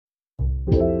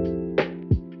So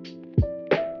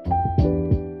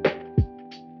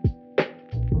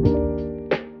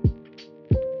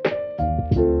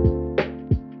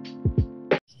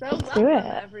welcome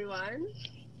everyone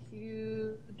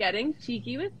to Getting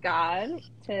Cheeky with God.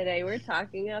 Today we're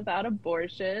talking about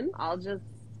abortion. I'll just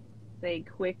say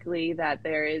quickly that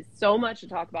there is so much to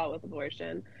talk about with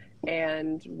abortion,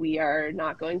 and we are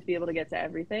not going to be able to get to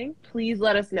everything. Please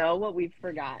let us know what we've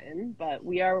forgotten, but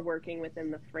we are working within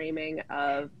the framing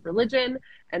of religion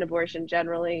and abortion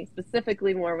generally,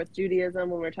 specifically more with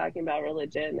Judaism when we're talking about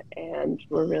religion, and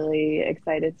we're really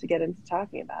excited to get into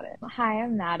talking about it. Hi,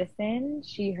 I'm Madison.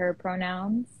 She, her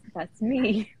pronouns. That's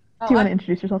me. Do you want to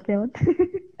introduce yourself, Caleb?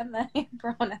 And they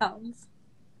pronouns.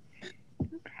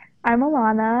 I'm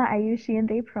Alana. I use she and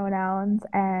they pronouns,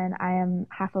 and I am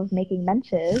half of Making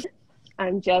Menches.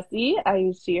 I'm Jessie. I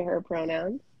use she, her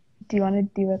pronouns. Do you want to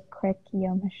do a quick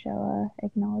Yom HaShoah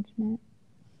acknowledgement?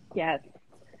 Yes.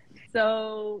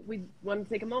 So we want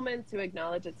to take a moment to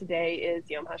acknowledge that today is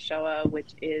Yom HaShoah,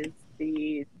 which is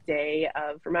the day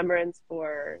of remembrance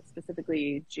for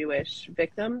specifically Jewish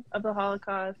victims of the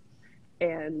Holocaust,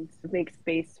 and make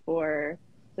space for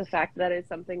the fact that is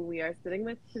something we are sitting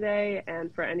with today,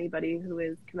 and for anybody who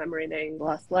is commemorating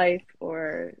lost life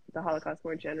or the Holocaust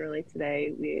more generally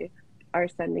today, we are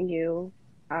sending you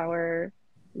our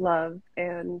love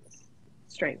and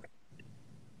strength.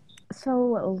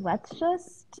 So let's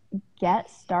just get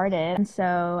started. And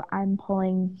so I'm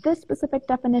pulling this specific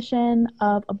definition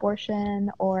of abortion,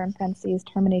 or in parentheses,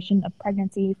 termination of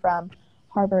pregnancy, from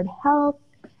Harvard Health.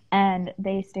 And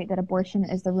they state that abortion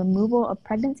is the removal of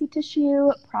pregnancy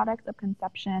tissue, products of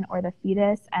conception, or the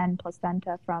fetus and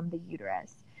placenta from the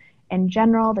uterus. In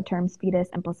general, the terms fetus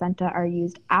and placenta are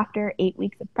used after 8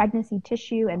 weeks of pregnancy.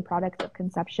 Tissue and products of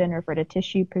conception refer to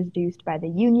tissue produced by the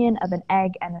union of an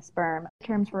egg and a sperm.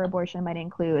 Terms for abortion might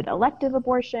include elective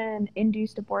abortion,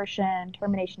 induced abortion,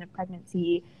 termination of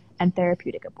pregnancy, and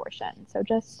therapeutic abortion. So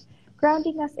just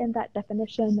grounding us in that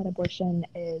definition that abortion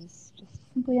is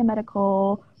just simply a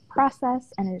medical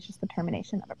process, and it's just the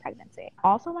termination of a pregnancy.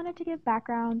 Also wanted to give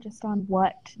background just on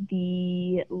what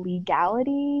the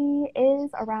legality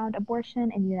is around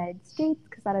abortion in the United States,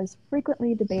 because that is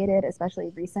frequently debated, especially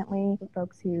recently. For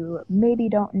folks who maybe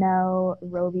don't know,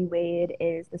 Roe v. Wade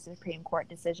is the Supreme Court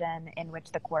decision in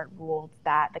which the court ruled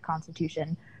that the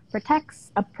Constitution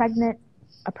protects a pregnant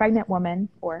woman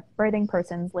or birthing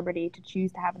person's liberty to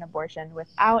choose to have an abortion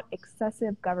without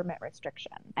excessive government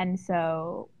restriction. And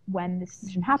so when this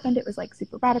decision happened, it was like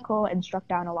super radical and struck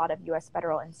down a lot of US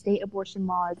federal and state abortion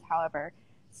laws. However,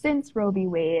 since Roe v.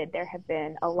 Wade, there have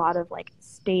been a lot of like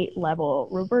state level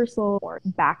reversal or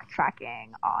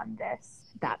backtracking on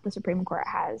this, that the Supreme Court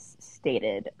has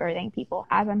stated birthing people.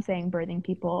 As I'm saying birthing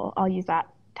people, I'll use that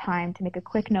time to make a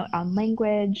quick note on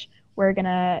language. We're going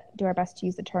to do our best to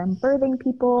use the term birthing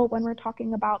people when we're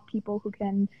talking about people who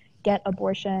can get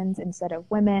abortions instead of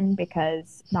women,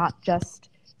 because not just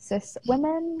cis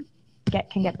women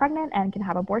can get pregnant and can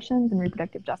have abortions, and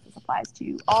reproductive justice applies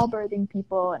to all birthing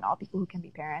people and all people who can be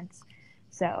parents.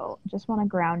 So just want to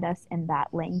ground us in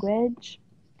that language.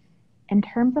 In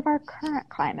terms of our current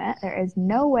climate, there is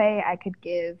no way I could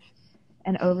give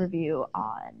an overview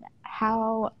on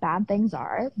how bad things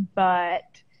are, but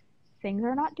things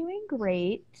are not doing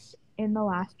great in the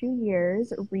last few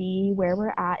years, where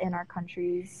we're at in our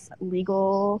country's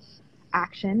legal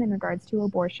action in regards to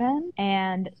abortion.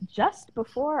 And just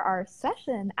before our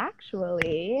session,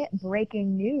 actually,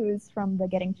 breaking news from the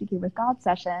Getting Cheeky with God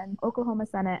session, Oklahoma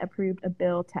Senate approved a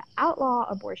bill to outlaw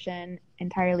abortion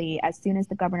entirely as soon as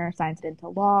the governor signs it into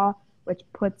law, which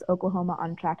puts Oklahoma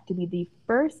on track to be the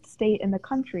first state in the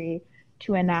country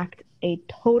to enact a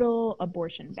total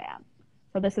abortion ban.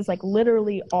 So this is like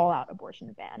literally all-out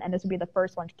abortion ban, and this would be the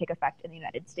first one to take effect in the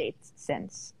United States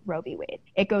since Roe v. Wade.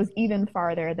 It goes even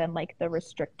farther than like the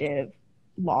restrictive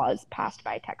laws passed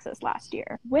by Texas last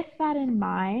year. With that in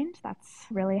mind, that's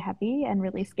really heavy and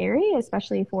really scary,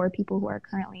 especially for people who are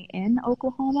currently in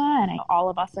Oklahoma. And I know all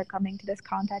of us are coming to this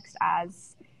context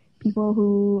as people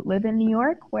who live in New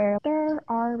York, where there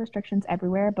are restrictions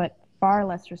everywhere, but far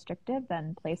less restrictive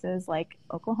than places like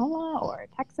Oklahoma or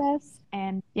Texas.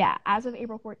 And yeah, as of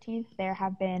April 14th, there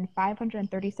have been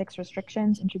 536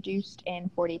 restrictions introduced in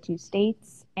 42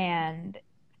 states, and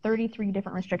 33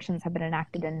 different restrictions have been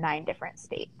enacted in 9 different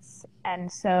states.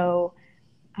 And so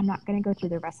I'm not going to go through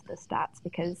the rest of the stats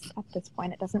because at this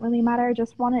point it doesn't really matter. I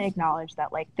just want to acknowledge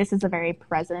that like this is a very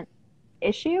present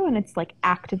issue, and it's like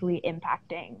actively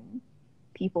impacting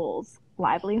people's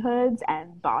livelihoods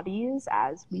and bodies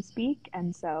as we speak.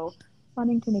 And so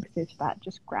wanting to make sure that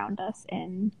just ground us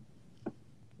in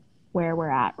where we're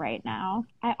at right now.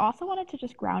 I also wanted to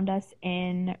just ground us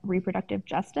in reproductive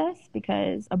justice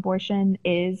because abortion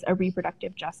is a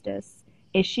reproductive justice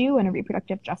issue and a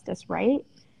reproductive justice right.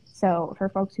 So for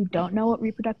folks who don't know what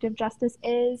reproductive justice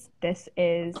is, this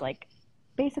is like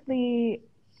basically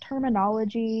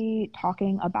terminology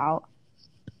talking about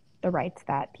the rights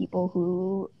that people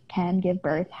who can give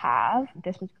birth have.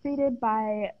 This was created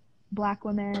by Black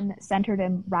women, centered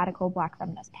in radical Black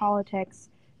feminist politics.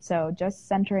 So just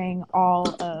centering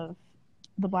all of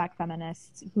the Black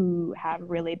feminists who have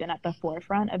really been at the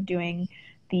forefront of doing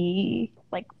the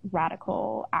like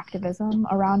radical activism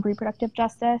around reproductive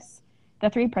justice. The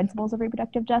 3 principles of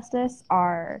reproductive justice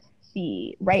are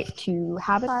the right to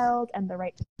have a child and the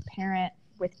right to parent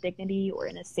with dignity or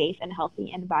in a safe and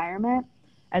healthy environment.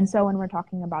 And so when we're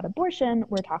talking about abortion,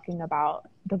 we're talking about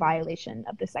the violation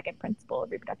of the second principle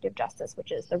of reproductive justice,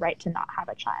 which is the right to not have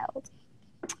a child.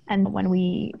 And when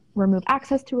we remove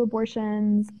access to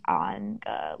abortions on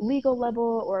a legal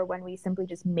level, or when we simply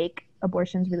just make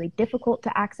abortions really difficult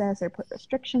to access or put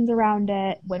restrictions around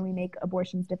it, when we make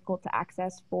abortions difficult to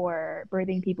access for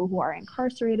birthing people who are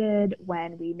incarcerated,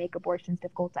 when we make abortions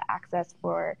difficult to access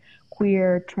for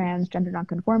queer, trans, gender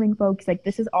nonconforming folks, like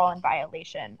this is all in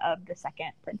violation of the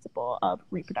second principle of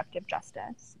reproductive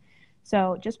justice.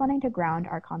 So just wanting to ground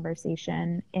our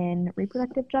conversation in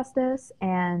reproductive justice.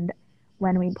 And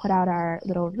when we put out our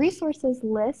little resources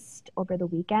list over the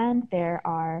weekend, there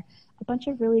are a bunch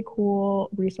of really cool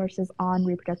resources on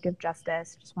reproductive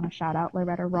justice. Just want to shout out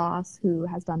Loretta Ross, who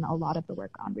has done a lot of the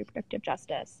work on reproductive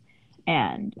justice,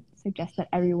 and suggest that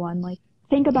everyone like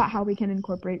think about how we can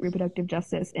incorporate reproductive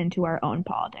justice into our own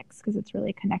politics, because it's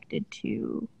really connected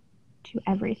to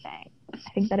everything. I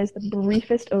think that is the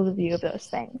briefest overview of those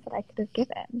things that I could have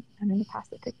given. I'm going to pass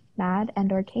it to Nad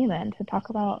and or Kaylin to talk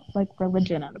about like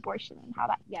religion and abortion and how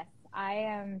that. Yes, I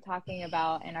am talking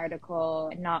about an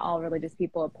article, Not All Religious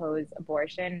People Oppose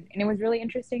Abortion. And it was really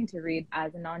interesting to read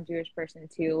as a non-Jewish person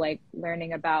too, like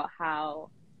learning about how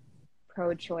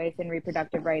pro-choice and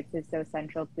reproductive rights is so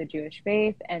central to the Jewish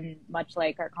faith. And much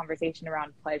like our conversation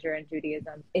around pleasure in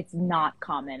Judaism, it's not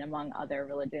common among other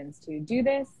religions to do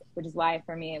this, which is why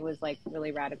for me it was like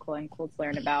really radical and cool to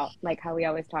learn about, like how we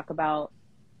always talk about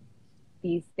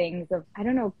these things of, I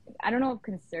don't know if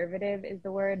conservative is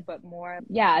the word, but more,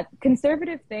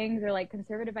 conservative things or like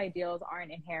conservative ideals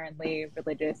aren't inherently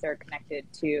religious or connected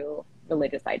to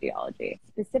religious ideology.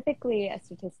 Specifically, a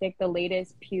statistic, the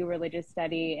latest Pew Religious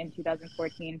Study in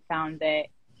 2014 found that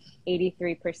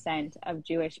 83% of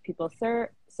Jewish people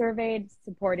surveyed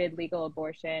supported legal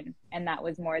abortion, and that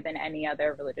was more than any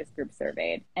other religious group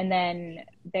surveyed. And then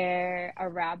a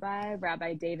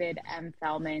Rabbi David M.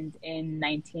 Fellman in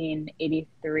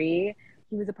 1983,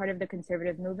 he was a part of the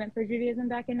conservative movement for Judaism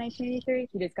back in 1983.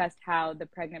 He discussed how the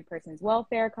pregnant person's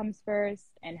welfare comes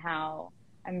first, and how,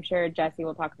 I'm sure Jesse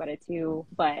will talk about it too,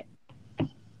 but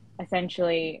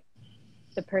essentially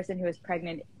the person who is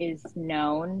pregnant is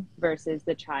known versus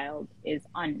the child is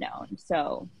unknown.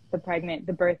 So the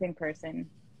birthing person,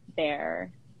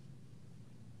 their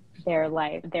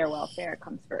life, their welfare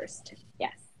comes first.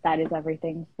 Yes, that is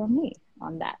everything from me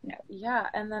on that note. Yeah,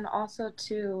 and then also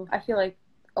too, I feel like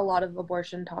a lot of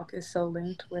abortion talk is so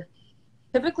linked with,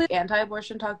 typically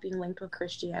anti-abortion talk being linked with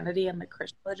Christianity and like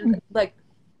Christian religions, like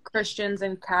Christians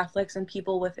and Catholics and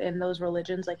people within those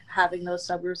religions, like having those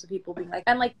subgroups of people being like,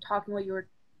 and like talking what you were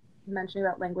mentioning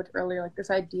about language earlier, like this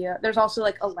idea, there's also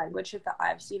like a language shift that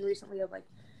I've seen recently of like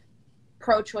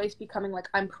pro-choice becoming like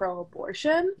I'm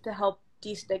pro-abortion, to help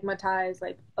destigmatize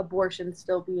like abortion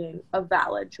still being a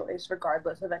valid choice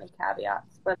regardless of any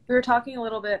caveats. But we were talking a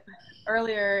little bit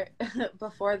earlier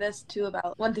before this too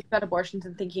about one thing about abortions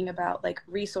and thinking about like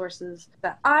resources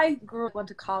that I went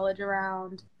to college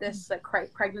around this like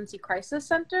pregnancy crisis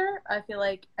center, I feel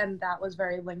like, and that was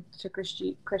very linked to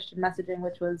Christian messaging,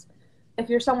 which was if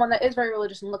you're someone that is very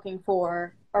religious and looking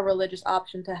for a religious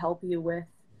option to help you with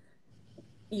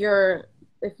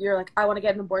if you're like, I want to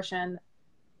get an abortion,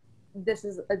 this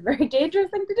is a very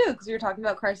dangerous thing to do, because you're talking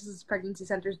about crisis pregnancy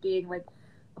centers being like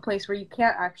a place where you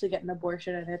can't actually get an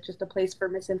abortion, and it's just a place for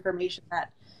misinformation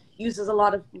that uses a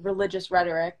lot of religious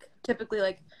rhetoric, typically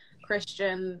like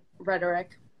Christian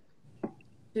rhetoric,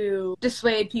 to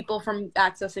dissuade people from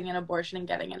accessing an abortion and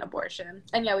getting an abortion.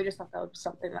 And yeah, we just thought that was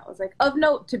something that was like of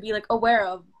note to be like aware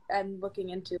of and looking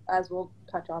into, as we'll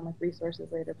touch on like resources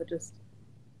later, but just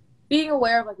being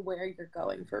aware of like where you're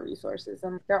going for resources.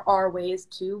 And there are ways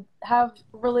to have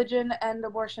religion and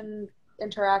abortion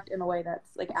interact in a way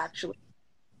that's like actually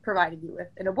providing you with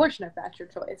an abortion if that's your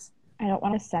choice. I don't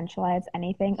want to centralize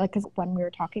anything, like, because when we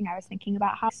were talking, I was thinking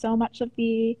about how so much of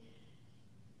the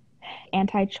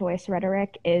Anti-choice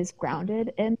rhetoric is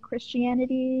grounded in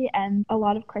Christianity and a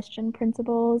lot of Christian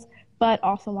principles, but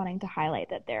also wanting to highlight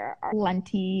that there are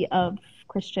plenty of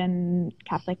Christian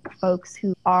Catholic folks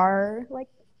who are like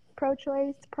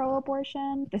pro-choice,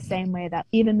 pro-abortion, the same way that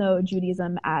even though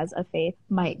Judaism as a faith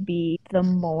might be the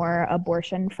more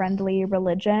abortion-friendly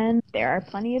religion, there are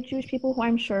plenty of Jewish people who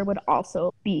I'm sure would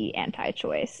also be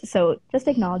anti-choice. So just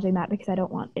acknowledging that, because I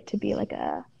don't want it to be like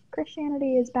a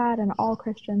Christianity is bad and all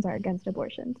Christians are against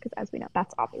abortions, because as we know,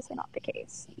 that's obviously not the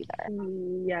case either.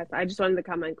 Yes, I just wanted to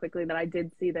comment quickly that I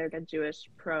did see there's a Jewish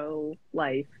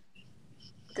pro-life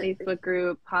Facebook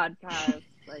group, podcast,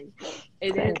 like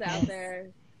it is out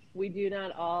there. We do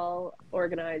not all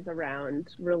organize around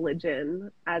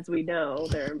religion. As we know,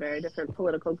 there are very different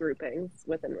political groupings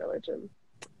within religion.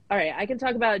 All right, I can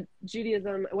talk about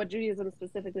Judaism, what Judaism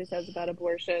specifically says about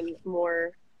abortion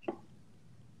more.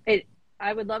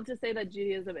 I would love to say that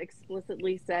Judaism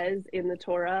explicitly says in the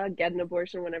Torah, get an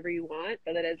abortion whenever you want,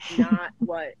 but that is not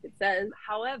what it says.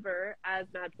 However, as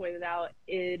Matt pointed out,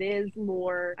 it is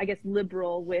more, I guess,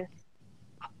 liberal with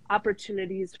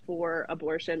opportunities for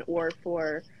abortion or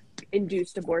for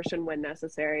induced abortion when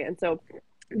necessary. And so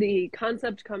the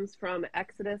concept comes from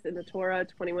Exodus in the Torah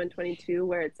 21:22,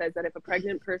 where it says that if a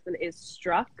pregnant person is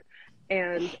struck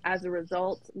and as a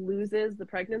result loses the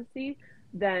pregnancy,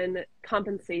 then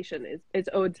compensation is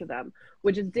owed to them,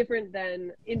 which is different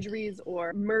than injuries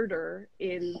or murder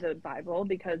in the Bible,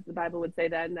 because the Bible would say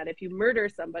then that if you murder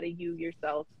somebody, you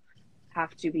yourself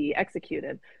have to be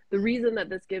executed. The reason that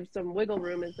this gives some wiggle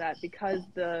room is that because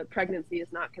the pregnancy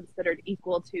is not considered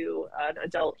equal to an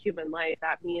adult human life,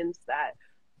 that means that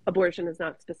abortion is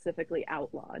not specifically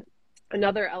outlawed.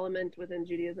 Another element within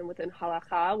Judaism, within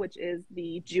halakha, which is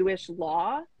the Jewish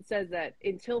law, says that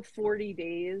until 40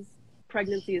 days,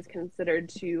 pregnancy is considered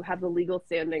to have the legal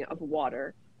standing of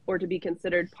water, or to be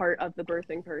considered part of the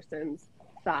birthing person's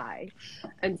thigh.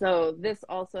 And so this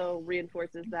also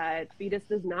reinforces that fetus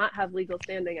does not have legal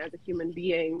standing as a human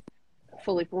being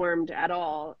fully formed at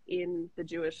all in the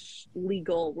Jewish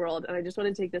legal world. And I just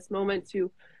want to take this moment to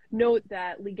note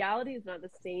that legality is not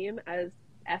the same as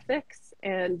ethics.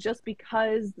 And just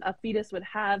because a fetus would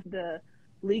have the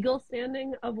legal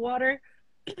standing of water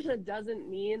doesn't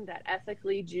mean that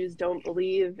ethically Jews don't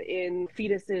believe in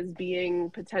fetuses being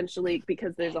potentially,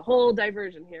 because there's a whole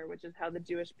diversion here, which is how the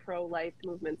Jewish pro-life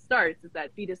movement starts, is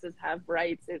that fetuses have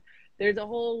rights. There's a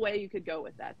whole way you could go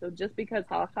with that. So just because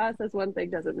halakha says one thing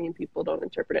doesn't mean people don't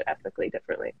interpret it ethically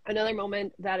differently. Another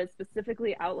moment that is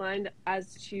specifically outlined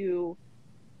as to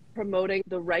promoting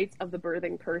the rights of the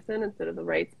birthing person instead of the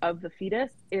rights of the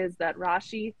fetus is that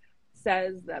Rashi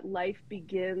says that life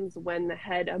begins when the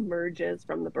head emerges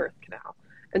from the birth canal.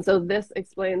 And so this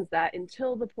explains that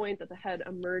until the point that the head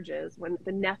emerges, when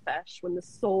the nefesh, when the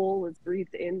soul is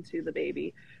breathed into the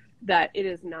baby, that it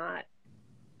is not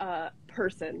a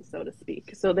person, so to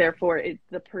speak. So therefore,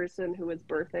 the person who is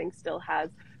birthing still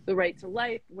has the right to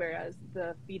life, whereas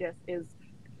the fetus is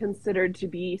considered to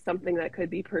be something that could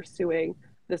be pursuing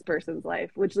this person's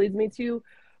life, which leads me to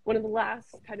one of the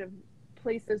last kind of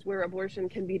places where abortion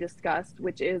can be discussed,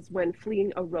 which is when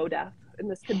fleeing a rodef. And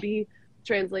this could be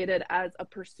translated as a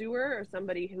pursuer or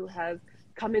somebody who has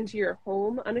come into your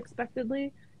home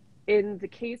unexpectedly. In the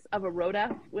case of a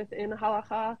rodef within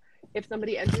halakha, if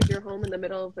somebody enters your home in the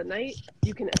middle of the night,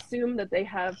 you can assume that they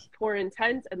have poor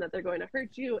intent and that they're going to hurt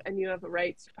you, and you have a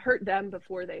right to hurt them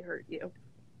before they hurt you.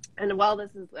 And while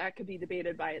that could be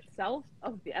debated by itself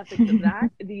of the ethics of that,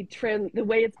 the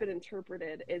way it's been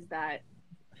interpreted is that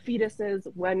fetuses,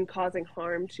 when causing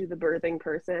harm to the birthing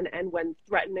person and when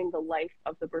threatening the life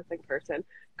of the birthing person,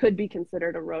 could be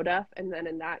considered a rodef. And then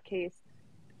in that case,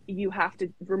 you have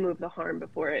to remove the harm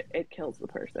before it kills the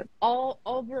person.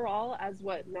 Overall, as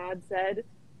what Mad said,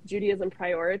 Judaism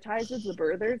prioritizes the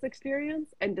birther's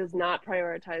experience and does not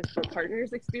prioritize the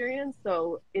partner's experience.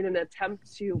 So in an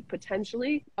attempt to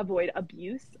potentially avoid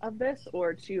abuse of this,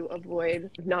 or to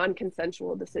avoid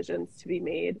non-consensual decisions to be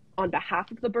made on behalf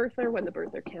of the birther when the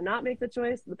birther cannot make the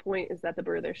choice, the point is that the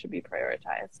birther should be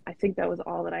prioritized. I think that was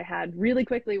all that I had. Really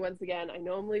quickly, once again, I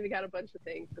know I'm leaving out a bunch of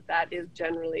things, but that is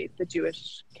generally the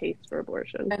Jewish case for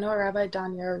abortion. I know Rabbi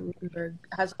Danya Rutenberg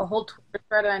has a whole Twitter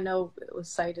thread, and I know it was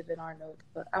cited in our notes,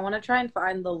 but I want to try and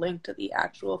find the link to the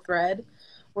actual thread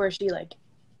where she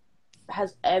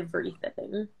has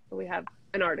everything. We have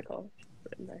an article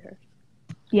written by her.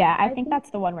 Yeah, I think that's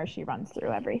the one where she runs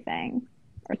through everything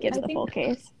or gives the full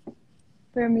case.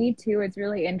 For me too, it's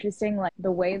really interesting, like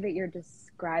the way that you're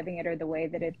describing it, or the way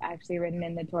that it's actually written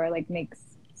in the Torah, makes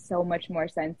so much more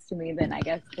sense to me than I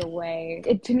guess the way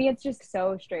to me it's just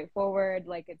so straightforward.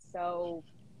 It's so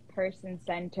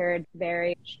person-centered,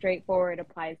 very straightforward,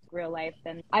 applies to real life,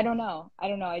 then I don't know.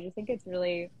 I just think it's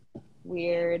really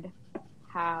weird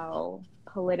how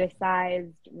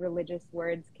politicized religious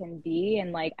words can be,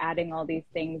 and like adding all these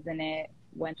things in it,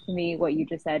 when to me what you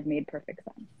just said made perfect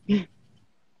sense.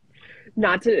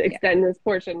 Not to extend this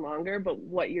portion longer, but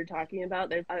what you're talking about,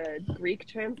 there's a Greek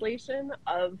translation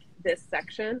of this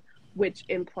section which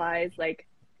implies, like,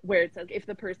 where it says if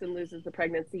the person loses the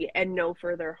pregnancy and no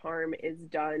further harm is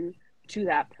done to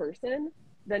that person,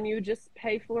 then you just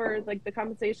pay for like the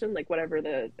compensation, like whatever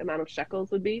the amount of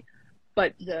shekels would be.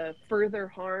 But the further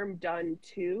harm done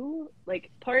to, like,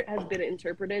 part has been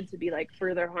interpreted to be like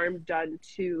further harm done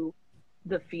to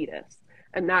the fetus.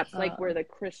 And that's like where the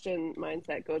Christian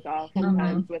mindset goes off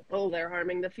sometimes with, oh, they're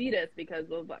harming the fetus because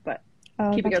of, but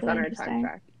keeping us really on our time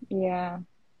track. Yeah.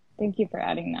 Thank you for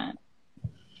adding that.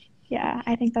 Yeah,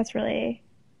 I think that's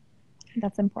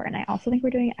important. I also think we're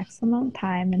doing an excellent amount of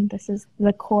time, and this is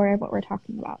the core of what we're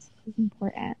talking about. So this is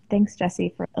important. Thanks,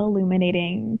 Jesse, for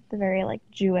illuminating the very like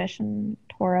Jewish and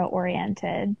Torah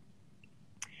oriented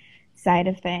side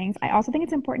of things. I also think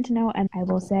it's important to know, and I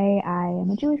will say I am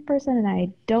a Jewish person and I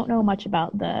don't know much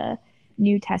about the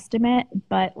New Testament,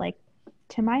 but like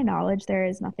to my knowledge, there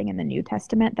is nothing in the New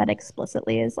Testament that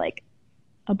explicitly is like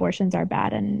abortions are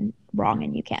bad and wrong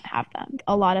and you can't have them.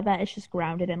 A lot of that is just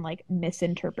grounded in like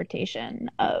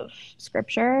misinterpretation of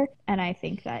scripture. And I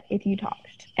think that if you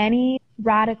talked to any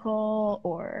radical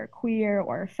or queer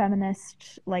or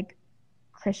feminist like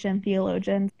Christian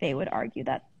theologians, they would argue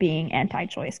that being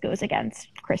anti-choice goes against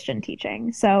Christian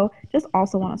teaching. So just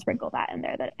also want to sprinkle that in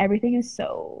there, that everything is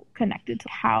so connected to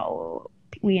how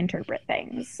we interpret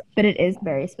things. But it is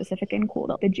very specific and cool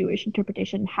that the Jewish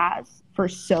interpretation has for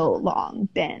so long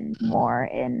been more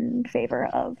in favor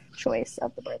of choice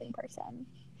of the birthing person.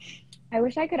 I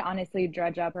wish I could honestly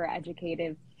dredge up our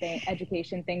education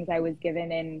things I was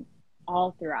given in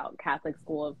all throughout Catholic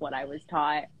school of what I was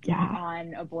taught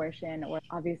on abortion, or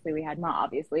obviously we had, not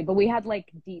obviously, but we had like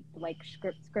deep like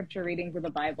scripture readings of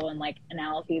the Bible and like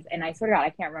analyses, and I swear to God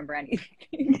I can't remember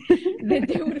anything that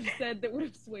they would have said that would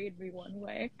have swayed me one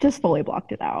way. Just fully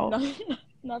blocked it out.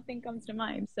 Nothing comes to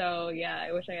mind. So yeah,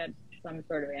 I wish I had some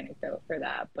sort of anecdote for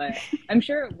that, but I'm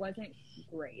sure it wasn't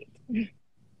great.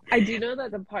 I do know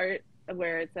that the part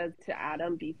where it says to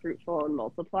Adam, be fruitful and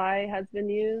multiply, has been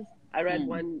used. I read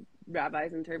one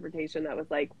rabbi's interpretation that was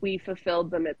like, we fulfilled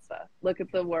the mitzvah. Look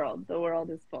at the world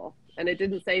is full. And it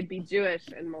didn't say be Jewish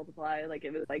and multiply, like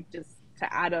it was like just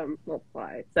to Adam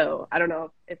multiply. So I don't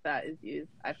know if that is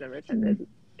used. I've never attended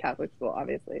Catholic school,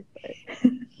 obviously, but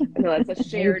I know that's a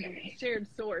shared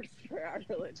source for our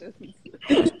religions.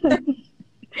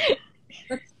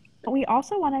 We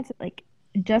also wanted to like,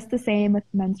 just the same with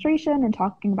menstruation and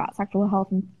talking about sexual health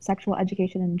and sexual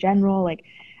education in general, like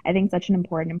I think such an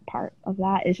important part of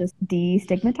that is just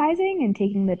destigmatizing and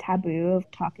taking the taboo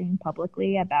of talking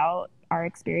publicly about our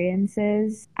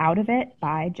experiences out of it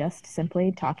by just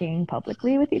simply talking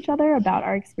publicly with each other about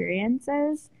our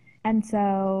experiences. And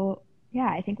so, yeah,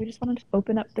 I think we just wanted to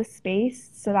open up the space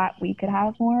so that we could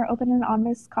have more open and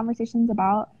honest conversations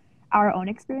about our own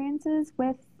experiences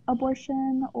with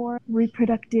abortion or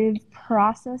reproductive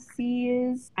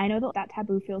processes. I know that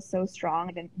taboo feels so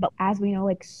strong, but as we know,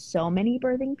 like so many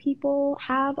birthing people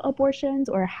have abortions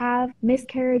or have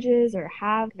miscarriages or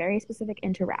have very specific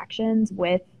interactions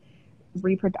with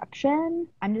reproduction.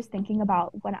 I'm just thinking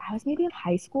about when I was maybe in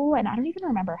high school, and I don't even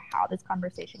remember how this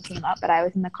conversation came up, but I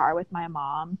was in the car with my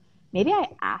mom. Maybe I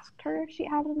asked her if she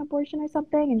had an abortion or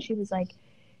something, and she was like,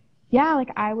 yeah,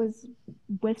 like I was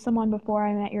with someone before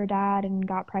I met your dad and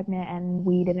got pregnant and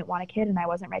we didn't want a kid and I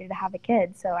wasn't ready to have a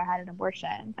kid, so I had an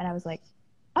abortion. And I was like,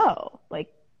 oh,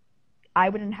 like I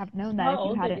wouldn't have known that. How if you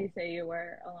old hadn't. Did you say you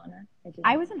were, Alana?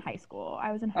 I was in high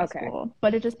school.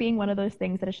 But it just being one of those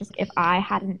things that it's just, if I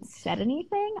hadn't said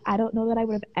anything, I don't know that I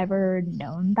would have ever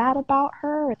known that about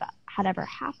her or that had ever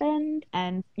happened.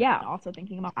 And yeah, also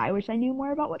thinking about, I wish I knew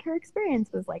more about what her experience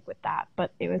was like with that.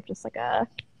 But it was just like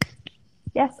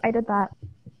yes, I did that.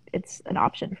 It's an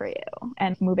option for you.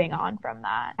 And moving on from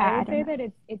that. I would say that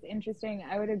it's interesting.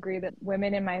 I would agree that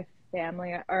women in my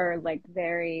family are like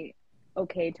very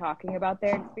okay talking about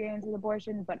their experience with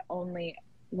abortion, but only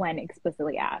when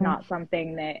explicitly asked. Not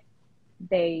something that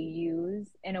they use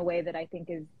in a way that I think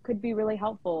could be really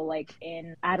helpful, like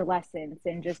in adolescence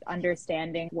and just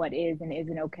understanding what is and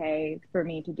isn't okay for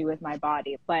me to do with my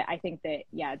body. But I think that,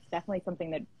 yeah, it's definitely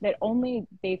something that only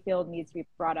they feel needs to be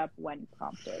brought up when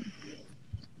prompted.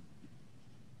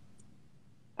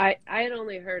 I had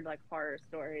only heard like horror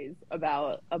stories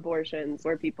about abortions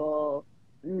where people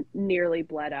nearly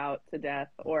bled out to death,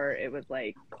 or it was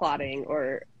like clotting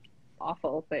or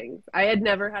awful things. I had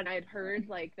heard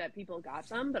like that people got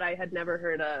them, but I had never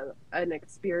heard an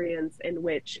experience in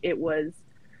which it was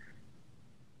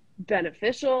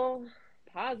beneficial,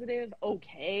 positive,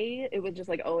 okay. It was just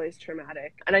like always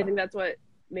traumatic. And I think that's what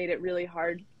made it really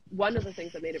hard. One of the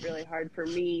things that made it really hard for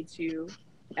me to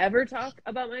ever talk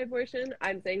about my abortion.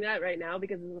 I'm saying that right now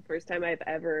because it's the first time I've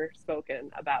ever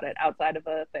spoken about it outside of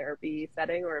a therapy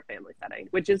setting or a family setting,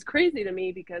 which is crazy to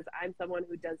me because I'm someone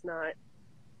who does not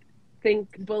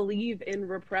believe in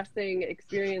repressing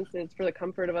experiences for the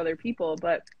comfort of other people.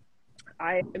 But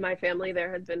in my family,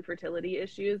 there has been fertility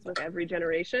issues with every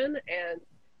generation, and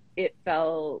it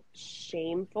felt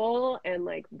shameful and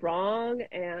like wrong,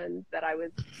 and that I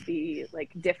was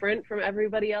like different from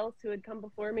everybody else who had come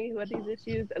before me who had these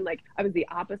issues. And like I was the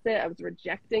opposite. I was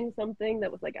rejecting something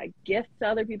that was like a gift to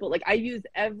other people. Like I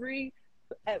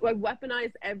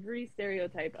weaponized every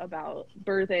stereotype about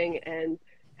birthing and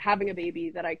having a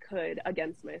baby that I could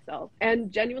against myself,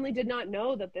 and genuinely did not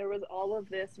know that there was all of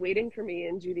this waiting for me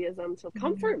in Judaism to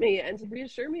comfort me and to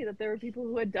reassure me that there were people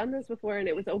who had done this before and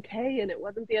it was okay and it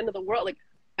wasn't the end of the world. Like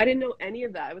I didn't know any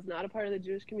of that. I was not a part of the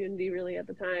Jewish community really at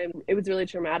the time. It was really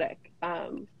traumatic.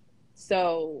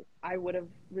 So I would have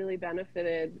really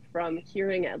benefited from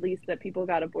hearing at least that people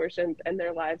got abortions and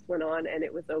their lives went on and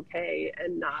it was okay,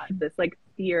 and not this like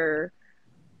fear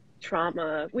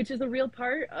trauma, which is a real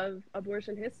part of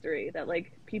abortion history, that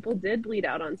like people did bleed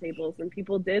out on tables and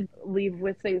people did leave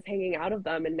with things hanging out of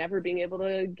them and never being able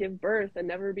to give birth and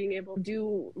never being able to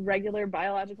do regular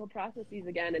biological processes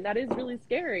again. And that is really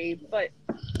scary. But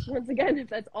once again, if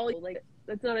that's all, like,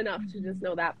 that's not enough to just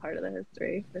know that part of the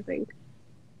history, I think.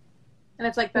 And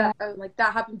it's like that, like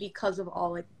that happened because of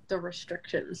all like the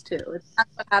restrictions too.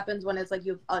 That's what happens when it's like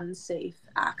you have unsafe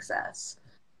access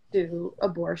to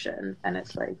abortion, and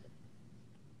it's like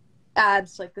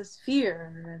adds like this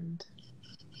fear. And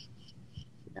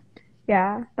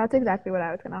yeah, that's exactly what I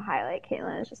was going to highlight,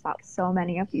 Caitlin. It's just that so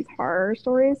many of these horror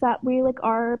stories that we like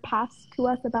are passed to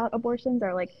us about abortions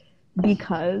are like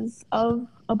because of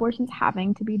abortions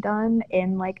having to be done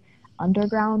in like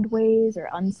underground ways or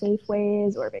unsafe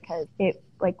ways, or because it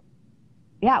like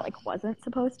wasn't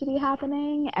supposed to be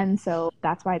happening. And so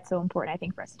that's why it's so important, I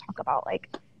think, for us to talk about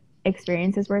like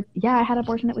experiences where I had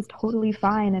abortion, it was totally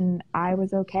fine and I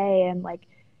was okay, and like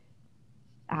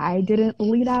I didn't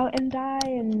bleed out and die,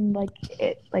 and like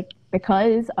it, like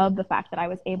because of the fact that I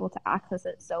was able to access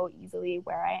it so easily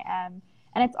where I am.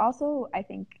 And it's also, I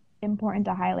think, important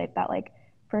to highlight that like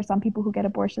for some people who get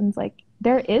abortions, like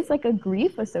there is like a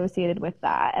grief associated with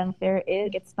that, and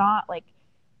it's not like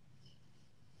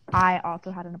I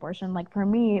also had an abortion. Like for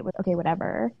me it was okay,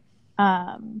 whatever,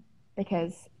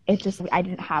 because it just, I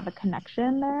didn't have a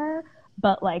connection there.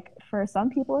 But like for some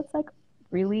people it's like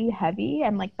really heavy,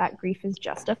 and like that grief is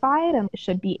justified and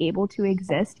should be able to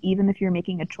exist even if you're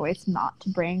making a choice not to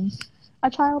bring a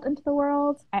child into the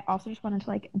world. I also just wanted to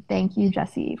like thank you,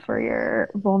 Jessie, for your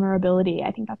vulnerability.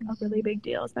 I think that's a really big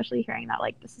deal, especially hearing that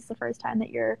like this is the first time that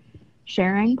you're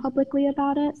sharing publicly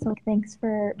about it. So thanks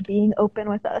for being open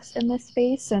with us in this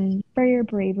space and for your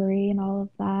bravery and all of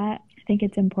that. I think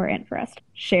it's important for us to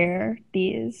share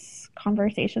these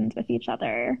conversations with each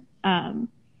other.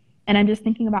 And I'm just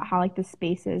thinking about how like the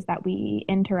spaces that we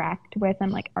interact with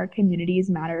and like our communities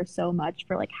matter so much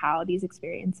for like how these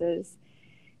experiences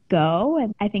go.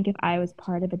 And I think if I was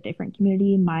part of a different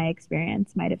community, my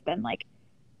experience might have been like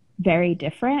very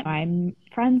different. I'm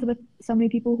friends with so many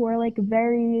people who are like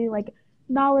very like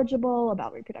knowledgeable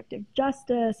about reproductive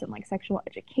justice and like sexual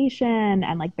education,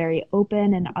 and like very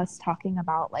open in us talking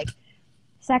about like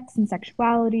sex and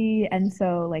sexuality. And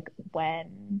so like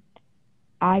when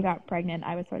I got pregnant,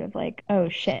 I was sort of like, oh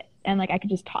shit. And like I could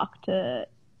just talk to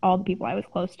all the people I was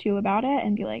close to about it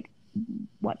and be like,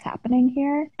 what's happening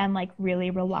here, and like really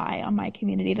rely on my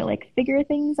community to like figure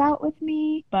things out with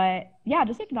me. But yeah,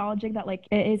 just acknowledging that like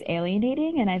it is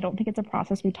alienating, and I don't think it's a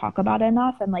process we talk about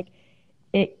enough, and like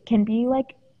it can be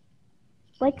like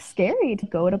scary to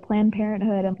go to Planned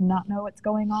Parenthood and not know what's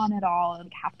going on at all, and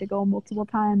like, have to go multiple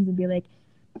times and be like,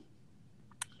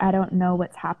 I don't know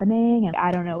what's happening, and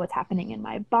I don't know what's happening in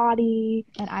my body.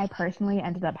 And I personally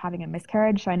ended up having a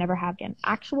miscarriage, so I never had an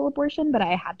actual abortion, but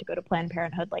I had to go to Planned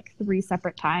Parenthood like 3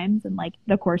 separate times in like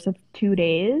the course of 2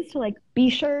 days to like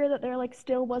be sure that there like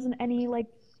still wasn't any like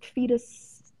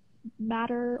fetus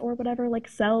matter or whatever, like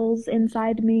cells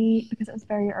inside me, because it was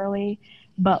very early.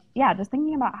 But yeah, just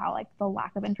thinking about how like the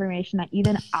lack of information that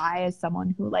even I, as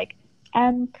someone who like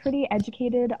am pretty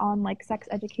educated on like sex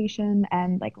education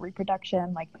and like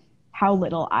reproduction, like how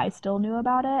little I still knew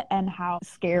about it and how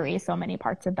scary so many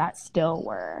parts of that still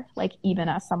were. Like, even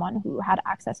as someone who had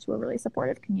access to a really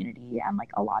supportive community and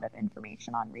like a lot of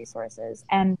information on resources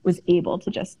and was able to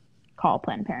just call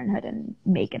Planned Parenthood and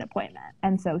make an appointment.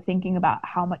 And so thinking about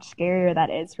how much scarier that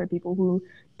is for people who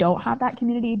don't have that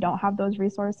community, don't have those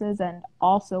resources, and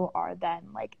also are then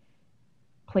like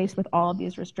placed with all of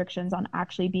these restrictions on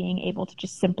actually being able to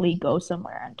just simply go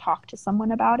somewhere and talk to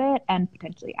someone about it and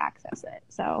potentially access it.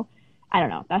 So I don't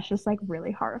know, that's just like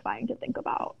really horrifying to think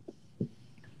about.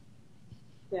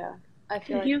 Yeah, I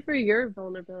feel Thank you for your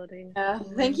vulnerability. Yeah,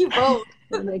 thank you both.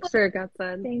 Make sure it got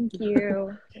said. Thank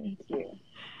you. Thank you.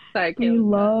 Sorry, We Caleb.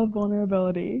 love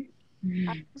vulnerability.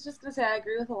 I was just gonna say I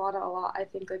agree with a lot. I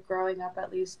think like growing up,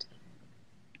 at least,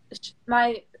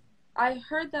 I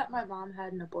heard that my mom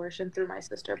had an abortion through my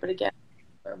sister, but again,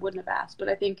 I wouldn't have asked. But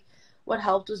I think what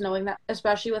helped was knowing that,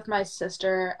 especially with my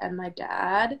sister and my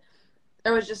dad,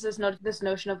 there was just this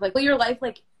notion of like, well, your life,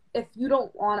 like, if you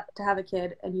don't want to have a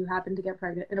kid and you happen to get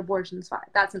pregnant, an abortion's fine.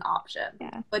 That's an option.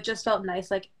 Yeah. But just felt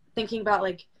nice, like thinking about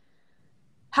like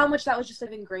how much that was just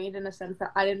like ingrained in a sense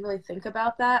that I didn't really think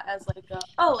about that as like like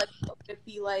what would it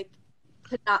be like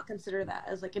to not consider that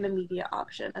as like an immediate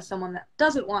option as someone that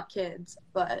doesn't want kids.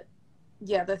 But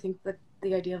yeah, I think that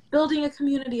the idea of building a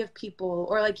community of people,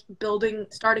 or like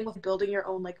starting with building your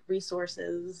own like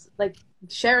resources, like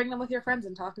sharing them with your friends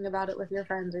and talking about it with your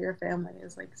friends or your family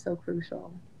is like so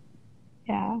crucial.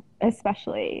 Yeah,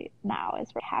 especially now as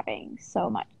we're having so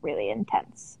much really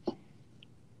intense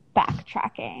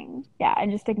backtracking. Yeah,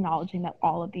 and just acknowledging that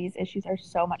all of these issues are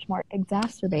so much more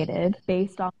exacerbated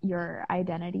based on your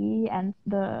identity, and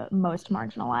the most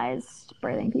marginalized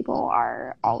birthing people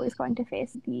are always going to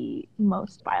face the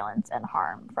most violence and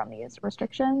harm from these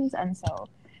restrictions. And so,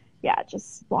 yeah,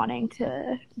 just wanting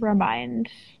to remind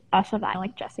us of that.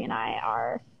 Like, Jesse and I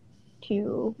are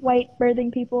two white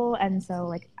birthing people, and so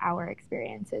like our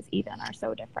experiences even are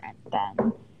so different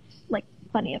than like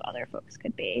plenty of other folks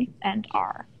could be and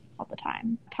are all the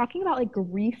time. Talking about like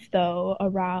grief though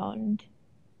around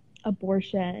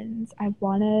abortions, I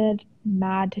wanted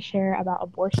Mad to share about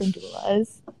abortion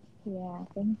doulas. Yeah,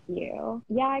 thank you.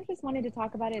 Yeah, I just wanted to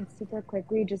talk about it super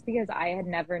quickly just because I had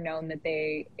never known that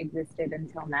they existed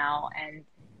until now, and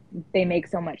they make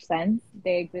so much sense.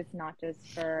 They exist not just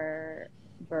for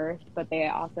birth, but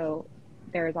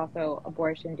there's also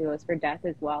abortion doulas for death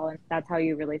as well. And that's how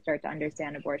you really start to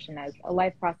understand abortion as a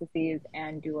life processes,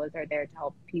 and doulas are there to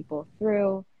help people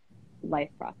through life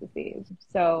processes.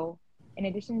 So in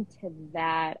addition to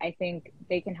that, I think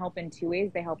they can help in two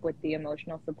ways. They help with the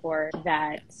emotional support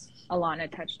that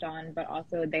Alana touched on, but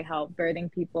also they help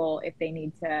birthing people if they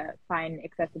need to find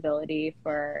accessibility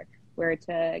for where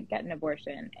to get an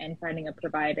abortion and finding a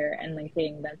provider and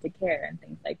linking them to care and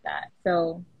things like that.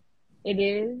 So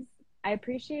I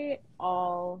appreciate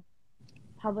all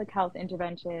public health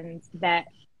interventions that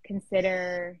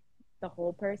consider the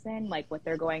whole person, like what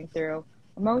they're going through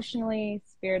emotionally,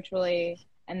 spiritually,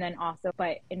 and then also,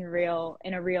 but in a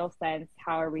real sense,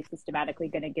 how are we systematically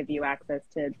going to give you access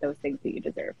to those things that you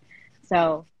deserve?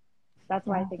 So that's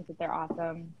why I think that they're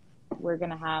awesome.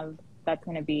 That's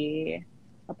going to be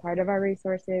a part of our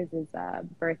resources is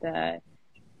Bertha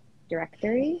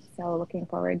directory. So looking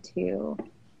forward to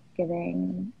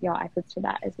giving y'all access to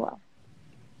that as well.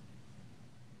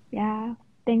 Yeah,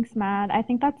 thanks, Matt. I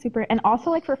think that's super. And also,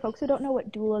 like, for folks who don't know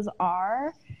what doulas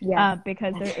are,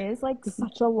 because there is like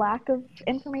such a lack of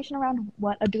information around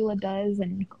what a doula does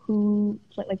and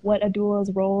what a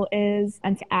doula's role is.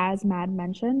 And as Matt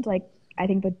mentioned, like, I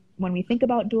think that when we think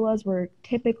about doulas, we're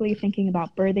typically thinking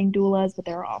about birthing doulas, but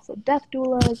there are also death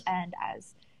doulas, and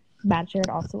as Matt shared,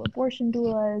 also abortion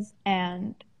doulas.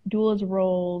 And doulas'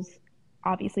 roles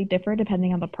obviously differ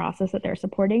depending on the process that they're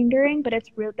supporting during, but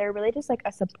they're really just like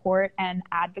a support and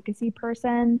advocacy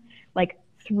person, like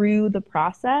through the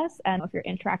process. And if you're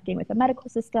interacting with the medical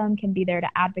system, can be there to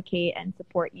advocate and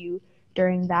support you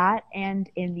during that and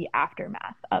in the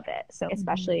aftermath of it. So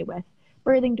especially with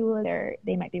birthing doulas,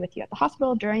 they might be with you at the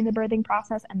hospital during the birthing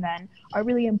process, and then are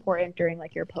really important during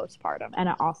like your postpartum, and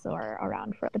also are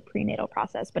around for the prenatal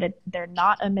process. But they're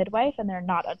not a midwife and they're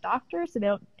not a doctor, so they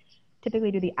don't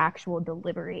typically do the actual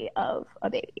delivery of a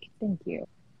baby. Thank you.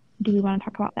 Do we want to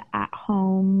talk about the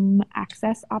at-home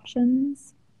access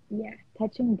options? Yeah,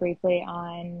 touching briefly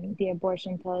on the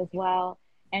abortion pill as well.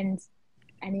 And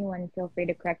anyone feel free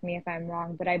to correct me if I'm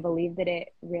wrong, but I believe that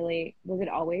was it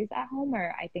always at home?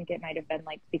 Or I think it might have been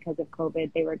like because of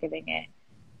COVID, they were giving it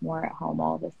more at home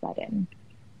all of a sudden.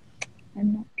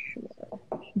 I'm not sure.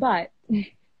 But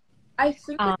I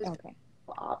think it was okay.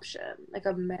 An option, like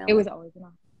a mail. It was always an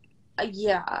option.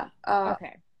 Yeah.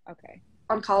 Okay.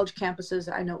 on college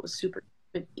campuses, I know it was super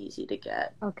easy to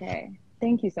get. Okay.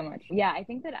 Thank you so much. Yeah, I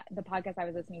think that the podcast I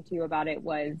was listening to about it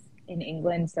was in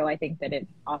England, so I think that it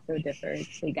also differs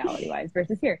legality-wise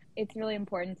versus here. It's really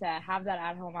important to have that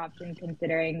at-home option,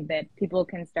 considering that people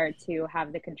can start to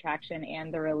have the contraction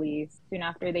and the release soon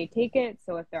after they take it.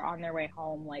 So if they're on their way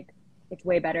home, like, it's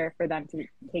way better for them to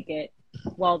take it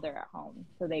while they're at home,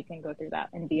 so they can go through that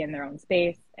and be in their own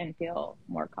space and feel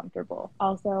more comfortable.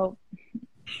 Also,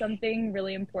 something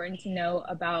really important to know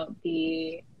about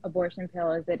the abortion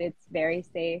pill is that it's very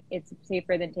safe. It's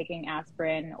safer than taking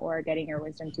aspirin or getting your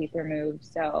wisdom teeth removed.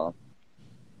 So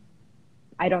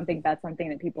I don't think that's something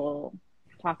that people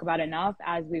talk about enough.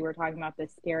 As we were talking about the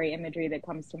scary imagery that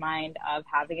comes to mind of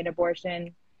having an abortion,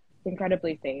 it's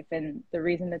incredibly safe. And the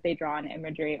reason that they draw on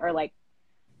imagery, or like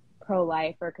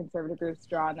pro-life or conservative groups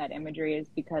draw on that imagery, is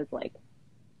because like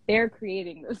they're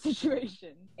creating those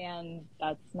situations, and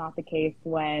that's not the case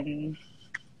when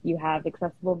you have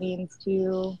accessible means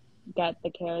to get the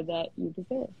care that you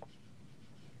deserve.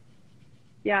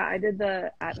 Yeah, I did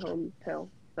the at-home pill,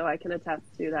 so I can attest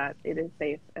to that. It is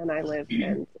safe, and I live,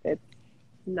 and it's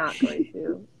not going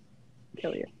to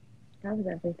kill you. That was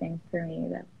everything for me,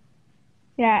 though.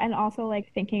 Yeah, and also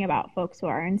like thinking about folks who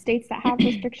are in states that have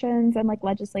restrictions and like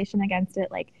legislation against it,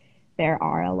 like there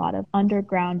are a lot of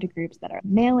underground groups that are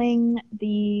mailing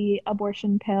the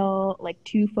abortion pill like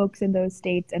to folks in those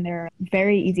states, and there are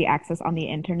very easy access on the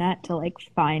internet to like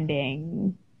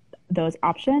finding those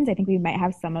options. I think we might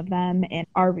have some of them in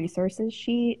our resources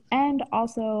sheet. And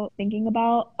also thinking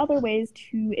about other ways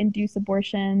to induce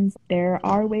abortions. There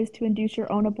are ways to induce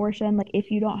your own abortion. Like if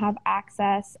you don't have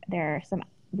access, there are some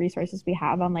resources we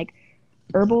have on like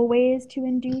herbal ways to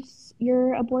induce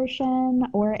your abortion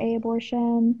or a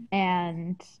abortion.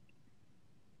 And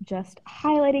just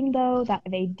highlighting though that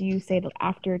they do say that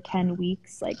after 10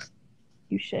 weeks, like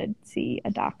you should see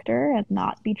a doctor and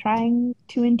not be trying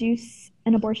to induce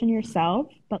an abortion yourself.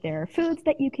 But there are foods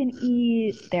that you can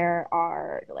eat. There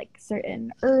are like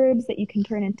certain herbs that you can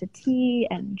turn into tea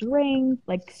and drink,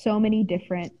 like so many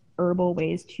different herbal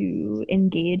ways to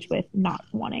engage with not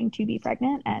wanting to be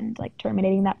pregnant and like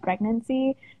terminating that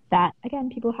pregnancy, that again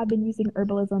people have been using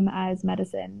herbalism as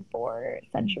medicine for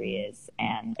centuries.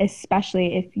 And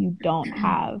especially if you don't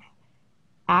have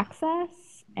access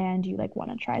and you like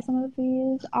want to try some of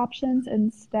these options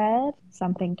instead,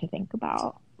 something to think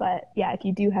about. But yeah, if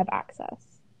you do have access,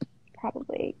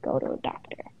 probably go to a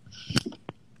doctor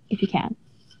if you can.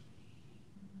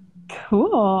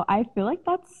 Cool. I feel like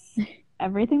that's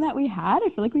everything that we had. I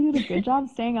feel like we did a good job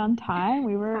staying on time.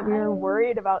 We were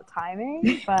worried about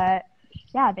timing, but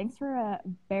yeah, thanks for a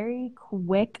very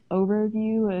quick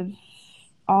overview of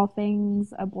all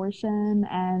things abortion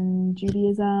and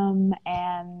Judaism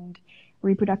and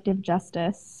reproductive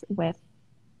justice, with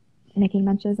making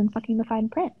mentions and fucking the fine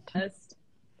print.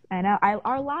 I know.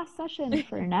 Our last session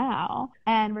for now,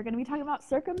 and we're going to be talking about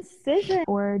circumcision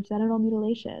or genital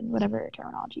mutilation, whatever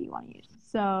terminology you want to use.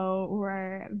 So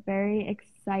we're very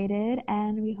excited,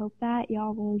 and we hope that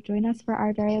y'all will join us for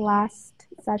our very last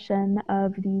session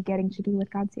of the Getting Cheeky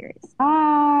with God series.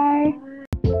 Bye!